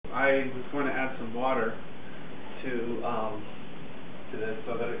I was going to add some water to this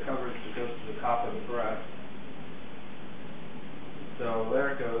so that it goes to the top of the breast. So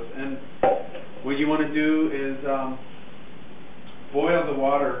there it goes. And what you want to do is boil the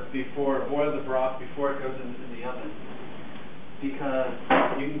broth before it goes into the oven, because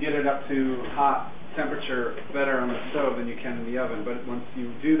you can get it up to hot temperature better on the stove than you can in the oven. But once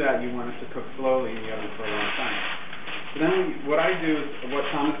you do that, you want it to cook slowly in the oven for a long time. So then what I do is what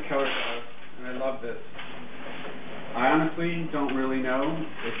Thomas Keller does, and I love this. I honestly don't really know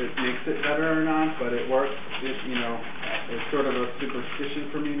if it makes it better or not, but it works. It's sort of a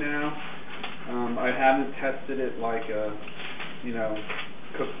superstition for me now. I haven't tested it like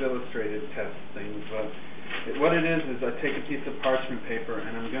Cook's Illustrated test things, but what it is I take a piece of parchment paper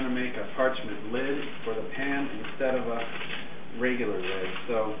and I'm going to make a parchment lid for the pan instead of a regular lid.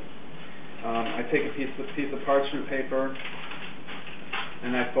 So I take a piece of parchment paper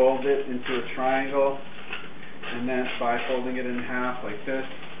and I fold it into a triangle, and then by folding it in half like this,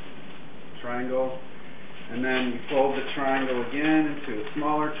 triangle, and then you fold the triangle again into a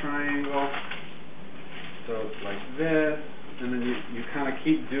smaller triangle, so it's like this, and then you kind of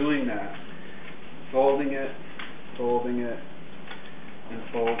keep doing that, folding it, and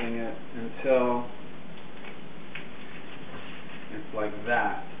folding it until it's like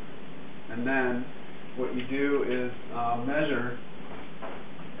that. And then what you do is measure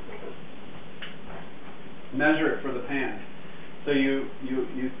it for the pan. So you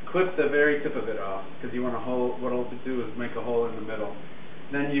clip the very tip of it off, because you want a hole. What it'll do is make a hole in the middle.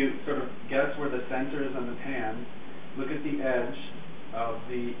 Then you sort of guess where the center is on the pan, look at the edge of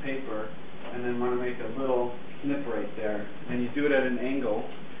the paper, and then want to make a little snip right there. And you do it at an angle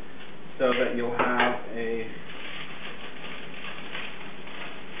so that you'll have a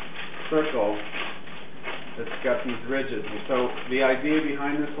circle that's got these ridges. And so the idea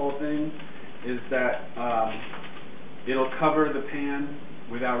behind this whole thing is that it'll cover the pan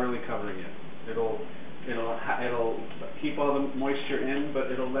without really covering it. It'll keep all the moisture in,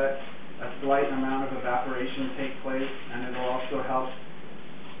 but it'll let a slight amount of evaporation take place, and it'll also help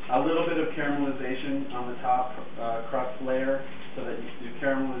a little bit of caramelization on the top crust layer, so that you do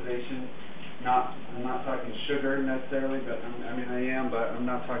caramelization. I'm not talking sugar necessarily, but I am, but I'm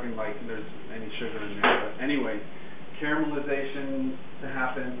not talking like there's any sugar in there. But anyway, caramelization to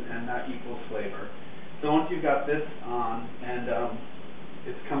happen, and that equals flavor. So once you've got this on and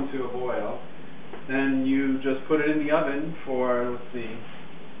it's come to a boil, then you just put it in the oven for, let's see,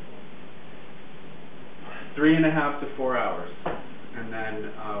 3.5 to 4 hours. And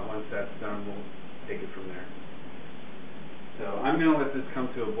then once that's done, we'll take it from there. So I'm going to let this come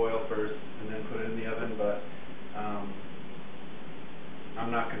to a boil first and then put it in the oven, but I'm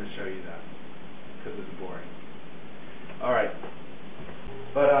not going to show you that because it's boring. All right.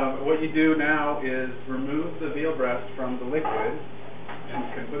 But what you do now is remove the veal breast from the liquid, and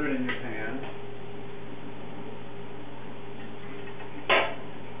you can put it in your pan.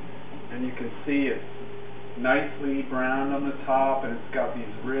 And you can see it's nicely browned on the top, and it's got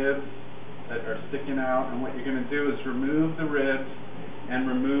these ribs that are sticking out. And what you're going to do is remove the ribs and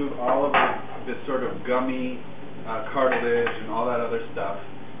remove all of this sort of gummy cartilage and all that other stuff.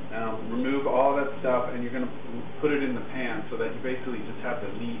 Remove all that stuff, and you're going to put it in the pan so that you basically just have the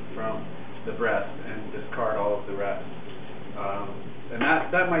meat from the breast and discard all of the rest. And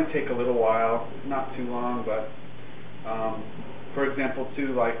that might take a little while, not too long, but for example,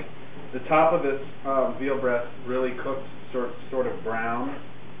 too, like the top of this veal breast really cooks sort of brown,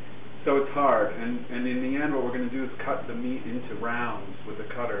 so it's hard. And in the end, what we're going to do is cut the meat into rounds with a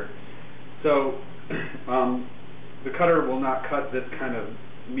cutter. So the cutter will not cut this kind of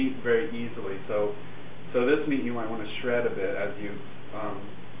meat very easily. So this meat you might want to shred a bit as you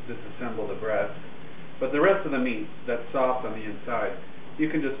disassemble the breast. But the rest of the meat that's soft on the inside, you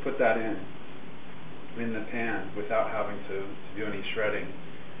can just put that in the pan without having to do any shredding.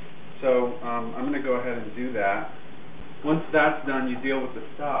 So I'm going to go ahead and do that. Once that's done, you deal with the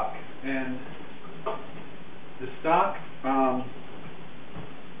stock. And the stock,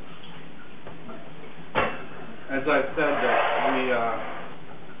 as I've said, that we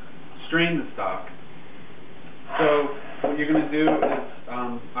strain the stock. So what you're going to do is,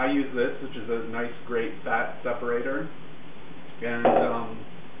 I use this, which is a nice, great fat separator, and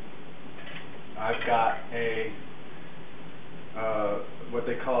I've got a what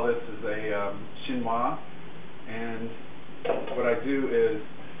they call this is a chinois, and what I do is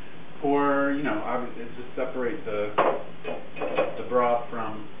pour, just separate the broth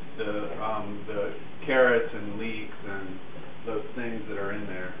from the carrots and leeks and those things that are in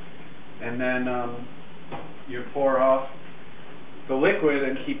there. And then you pour off the liquid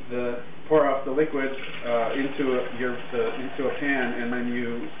and keep pour off the liquid into a pan, and then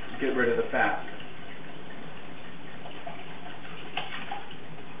you get rid of the fat.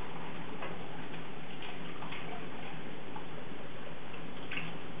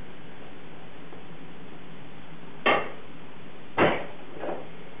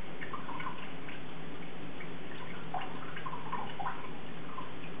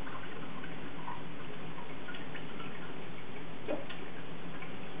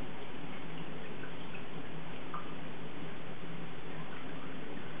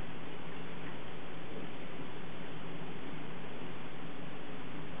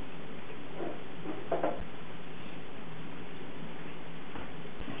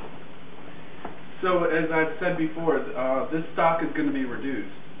 So as I've said before, this stock is going to be reduced.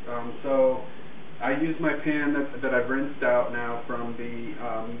 So I use my pan that I've rinsed out now from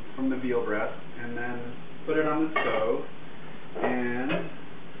the veal breast, and then put it on the stove, and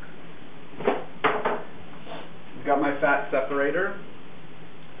I've got my fat separator.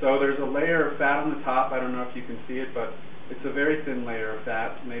 So there's a layer of fat on the top. I don't know if you can see it, but it's a very thin layer of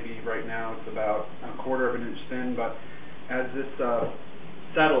fat. Maybe right now it's about 1/4 of an inch thin, but as this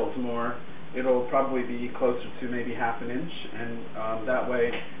settles more, it'll probably be closer to maybe 1/2 inch, and that way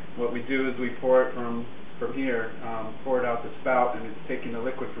what we do is we pour it from here, pour it out the spout, and it's taking the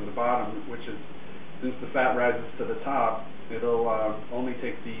liquid from the bottom, which is, since the fat rises to the top, it'll only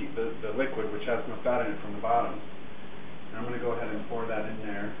take the liquid, which has no fat in it, from the bottom. And I'm going to go ahead and pour that in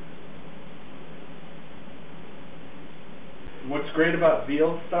there. What's great about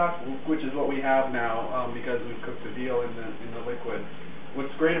veal stock, which is what we have now, because we've cooked the veal in the liquid.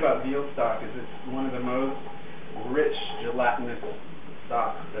 What's great about veal stock is it's one of the most rich gelatinous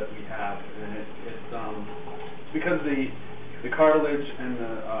stocks that we have, and it's because the cartilage and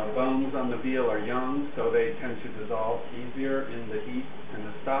the bones on the veal are young, so they tend to dissolve easier in the heat in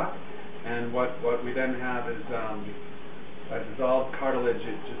the stock. And what we then have is a dissolved cartilage.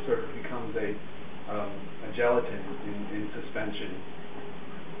 It just sort of becomes a gelatin in suspension.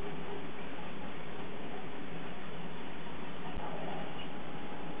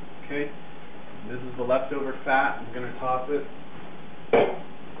 Okay, this is the leftover fat. I'm going to toss it.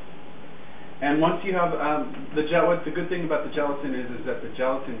 And once you have what the good thing about the gelatin is that the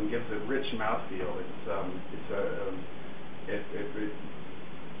gelatin gives a rich mouthfeel. It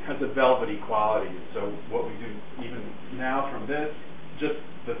has a velvety quality. So what we do even now from this, just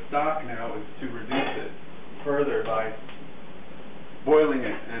the stock now, is to reduce it further by boiling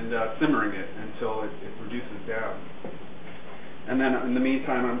it and simmering it until it reduces down. And then in the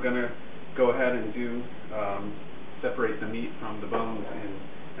meantime, I'm going to go ahead and separate the meat from the bones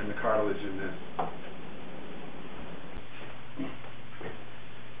and the cartilage in this.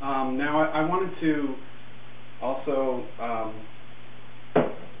 Now I wanted to also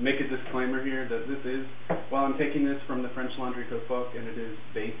make a disclaimer here that this is, while I'm taking this from the French Laundry Cookbook and it is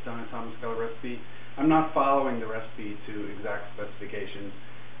based on a Thomas Keller recipe, I'm not following the recipe to exact specifications.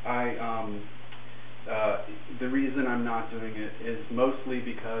 The reason I'm not doing it is mostly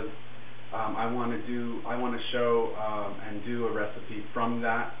because I want to show and do a recipe from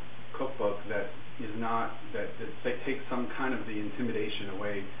that cookbook that takes some kind of the intimidation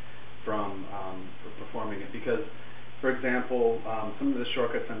away from performing it. Because, for example, some of the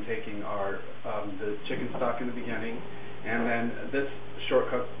shortcuts I'm taking are the chicken stock in the beginning, and then this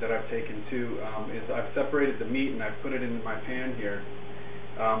shortcut that I've taken too is I've separated the meat and I've put it into my pan here.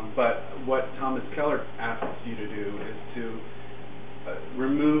 But what Thomas Keller asks you to do is to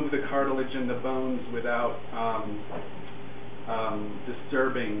remove the cartilage and the bones without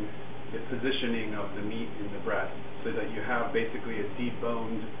disturbing the positioning of the meat in the breast, so that you have basically a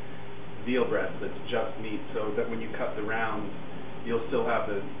deboned veal breast that's just meat, so that when you cut the rounds, you'll still have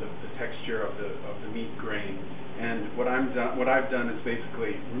the texture of the meat grain. And what I've done is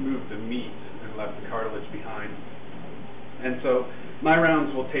basically removed the meat and left the cartilage behind. And so my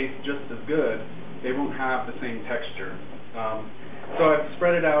rounds will taste just as good. They won't have the same texture. So I've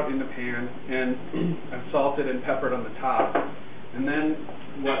spread it out in the pan, and I've salted and peppered on the top. And then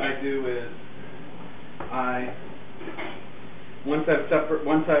what I do is once I've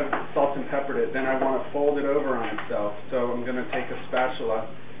salt and peppered it, then I want to fold it over on itself. So I'm going to take a spatula,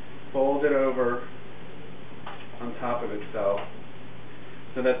 fold it over on top of itself,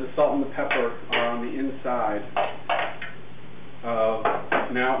 so that the salt and the pepper are on the inside of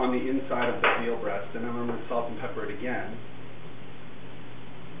the veal breast. And then I'm going to salt and pepper it again.